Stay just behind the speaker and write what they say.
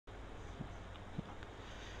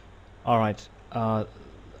Alright,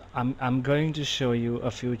 I'm going to show you a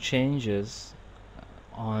few changes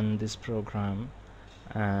on this program,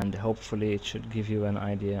 and hopefully it should give you an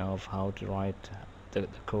idea of how to write the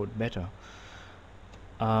code better.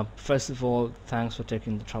 First of all, thanks for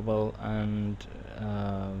taking the trouble and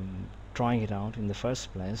trying it out in the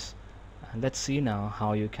first place. And let's see now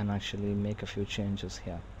how you can actually make a few changes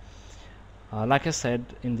here. Like I said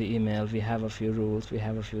in the email, we have a few rules, we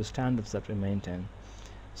have a few standards that we maintain.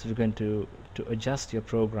 So we're going to adjust your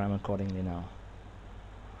program accordingly now.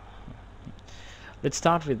 Let's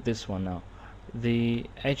start with this one now. The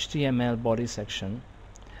HTML body section,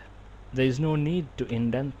 there is no need to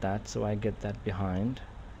indent that, so I get that behind.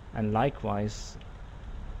 And likewise,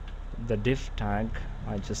 the div tag,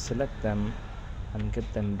 I just select them and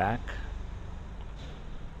get them back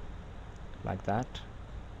like that,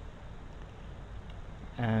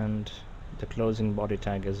 and the closing body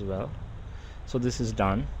tag as well. So this is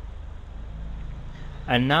done,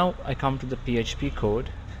 and now I come to the PHP code.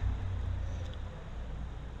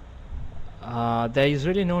 There is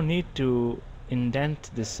really no need to indent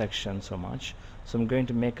this section so much, so I'm going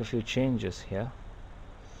to make a few changes here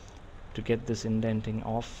to get this indenting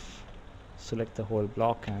off. Select the whole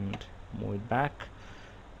block and move it back.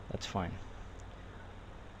 That's fine.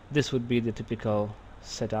 This would be the typical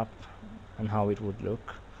setup and how it would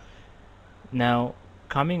look. Now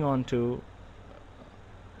coming on to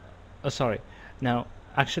now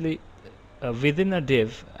actually within a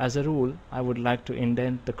div, as a rule, I would like to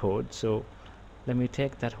indent the code. So let me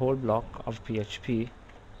take that whole block of PHP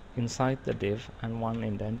inside the div and one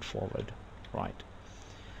indent forward. Right.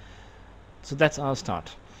 So that's our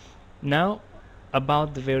start. Now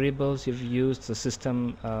about the variables you've used, the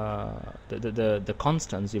system, the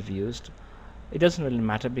constants you've used, it doesn't really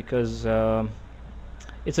matter because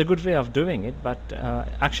it's a good way of doing it, but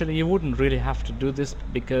actually you wouldn't really have to do this,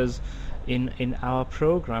 because in our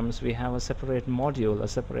programs we have a separate module, a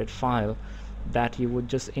separate file that you would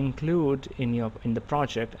just include in the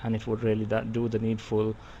project, and it would really do the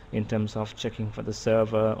needful in terms of checking for the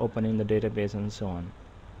server, opening the database, and so on.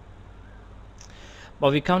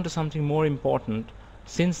 But we come to something more important.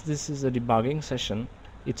 Since this is a debugging session,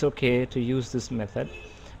 it's okay to use this method,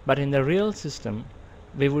 but in the real system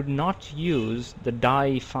we would not use the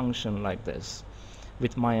die function like this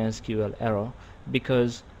with MySQL error,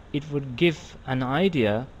 because it would give an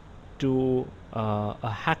idea to a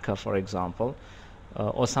hacker, for example,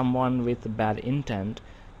 or someone with bad intent,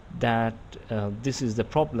 that this is the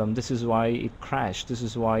problem, this is why it crashed, this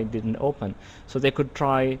is why it didn't open. So they could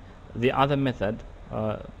try the other method.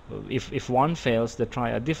 If one fails, they try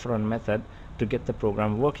a different method to get the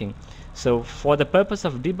program working. So for the purpose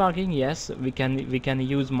of debugging, yes, we can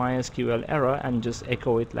use MySQL error and just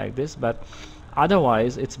echo it like this, but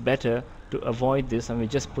otherwise it's better to avoid this, and we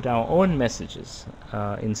just put our own messages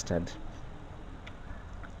instead.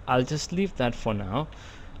 I'll just leave that for now.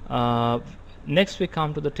 Next we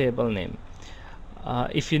come to the table name.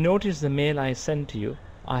 If you notice the mail I sent to you,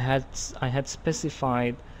 I had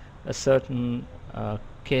specified a certain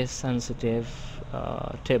case sensitive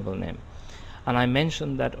table name, and I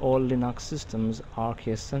mentioned that all Linux systems are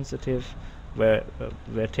case sensitive where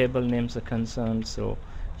table names are concerned, so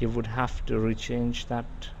you would have to rechange that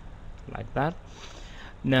like that.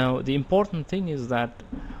 Now the important thing is that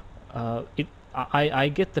I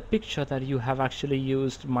get the picture that you have actually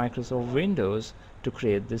used Microsoft Windows to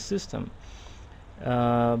create this system.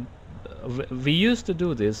 We used to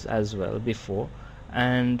do this as well before,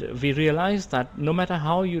 and we realized that no matter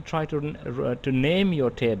how you try to name your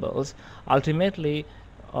tables, ultimately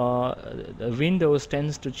Windows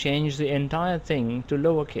tends to change the entire thing to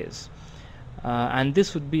lowercase, and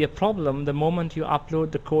this would be a problem the moment you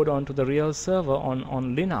upload the code onto the real server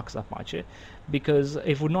on Linux Apache, because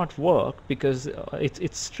it would not work, because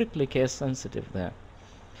it's strictly case sensitive there.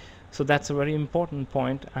 So that's a very important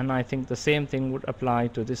point, and I think the same thing would apply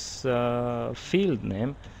to this field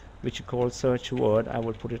name, which you call search word. I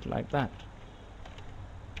would put it like that.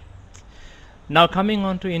 Now coming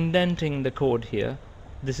on to indenting the code here,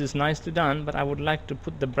 this is nicely done, but I would like to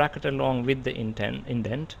put the bracket along with the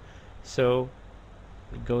indent. So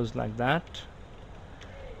it goes like that,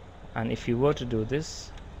 and if you were to do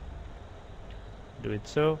this, do it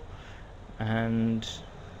so, and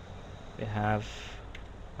we have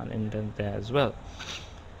an indent there as well.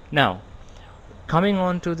 Now coming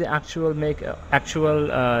on to the actual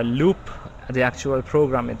loop, the actual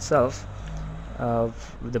program itself,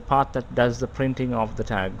 the part that does the printing of the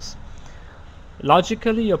tags.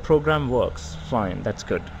 Logically your program works fine, that's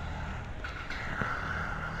good.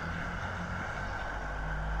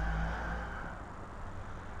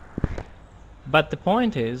 But the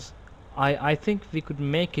point is, I think we could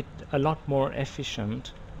make it a lot more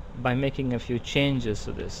efficient by making a few changes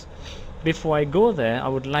to this. Before I go there, I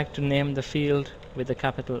would like to name the field with a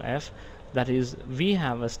capital F. That is, we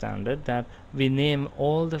have a standard that we name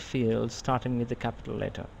all the fields starting with a capital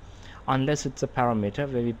letter, unless it's a parameter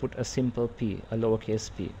where we put a simple p, a lowercase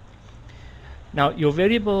p. Now your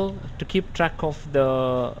variable to keep track of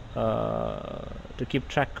the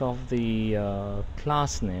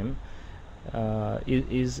class name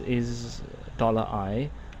is $I,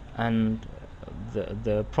 and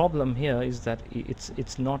the problem here is that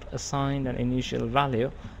it's not assigned an initial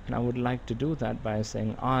value, and I would like to do that by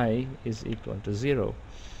saying I is equal to 0.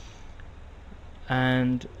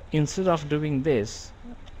 And instead of doing this,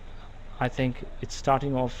 I think it's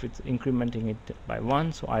starting off with incrementing it by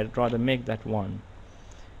 1, so I'd rather make that 1.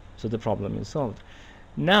 So the problem is solved.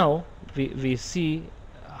 Now we see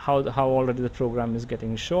how already the program is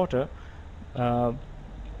getting shorter.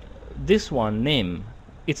 This one, name,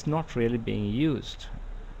 it's not really being used.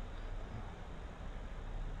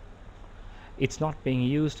 It's not being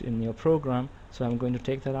used in your program, so I'm going to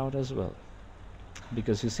take that out as well,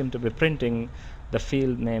 because you seem to be printing the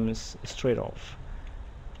field names straight off.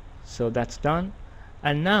 So that's done.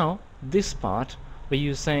 And now this part where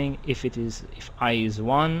you're saying if I is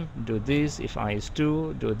 1, do this, if I is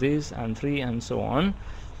 2, do this, and 3, and so on.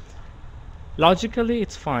 Logically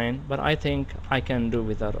it's fine, but I think I can do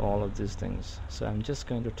without all of these things. So I'm just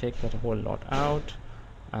going to take that whole lot out,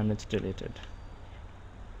 and it's deleted.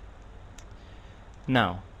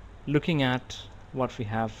 Now, looking at what we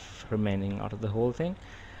have remaining out of the whole thing,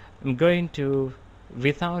 I'm going to,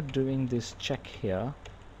 without doing this check here,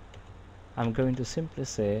 I'm going to simply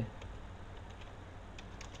say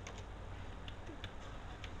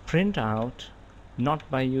print out, not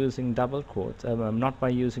by using double quotes, not by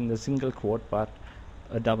using the single quote, but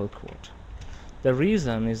a double quote. The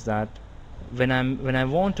reason is that when I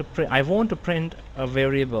want to print a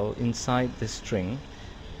variable inside this string.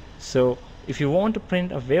 So if you want to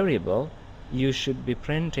print a variable, you should be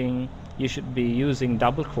using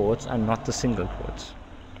double quotes and not the single quotes.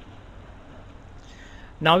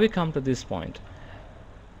 Now we come to this point.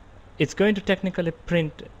 It's going to technically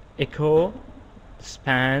print echo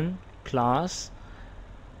span class,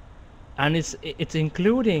 and it's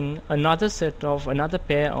including another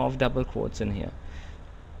pair of double quotes in here.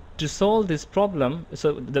 To solve this problem,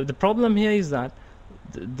 so the problem here is that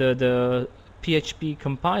the PHP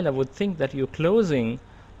compiler would think that you're closing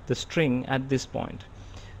the string at this point.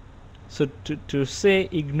 So to say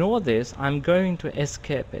ignore this, I'm going to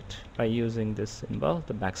escape it by using this symbol,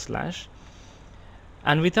 the backslash.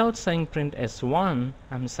 And without saying print s1,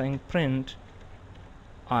 I'm saying print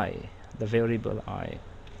I, the variable I.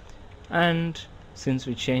 And since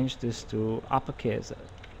we changed this to uppercase,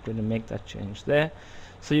 I'm going to make that change there.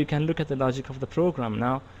 So you can look at the logic of the program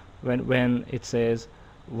now. When it says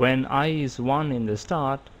when I is 1 in the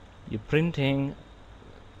start, you're printing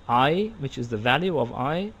I, which is the value of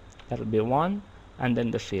I, that will be 1, and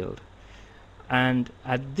then the field. And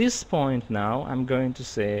at this point now, I'm going to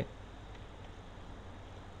say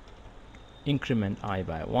increment I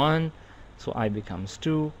by 1, so I becomes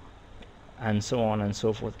 2, and so on and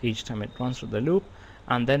so forth each time it runs through the loop.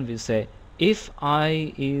 And then we say if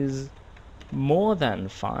I is more than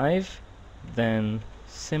 5, then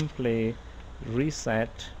simply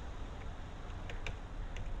reset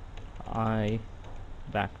I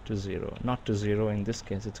back to 0. Not to 0 in this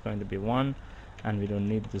case, it's going to be 1, and we don't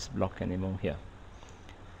need this block anymore here.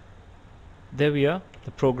 There we are.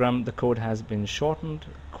 The code has been shortened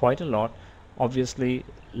quite a lot. Obviously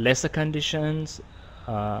lesser conditions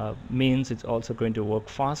means it's also going to work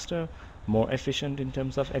faster, more efficient in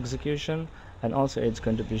terms of execution, and also it's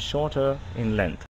going to be shorter in length.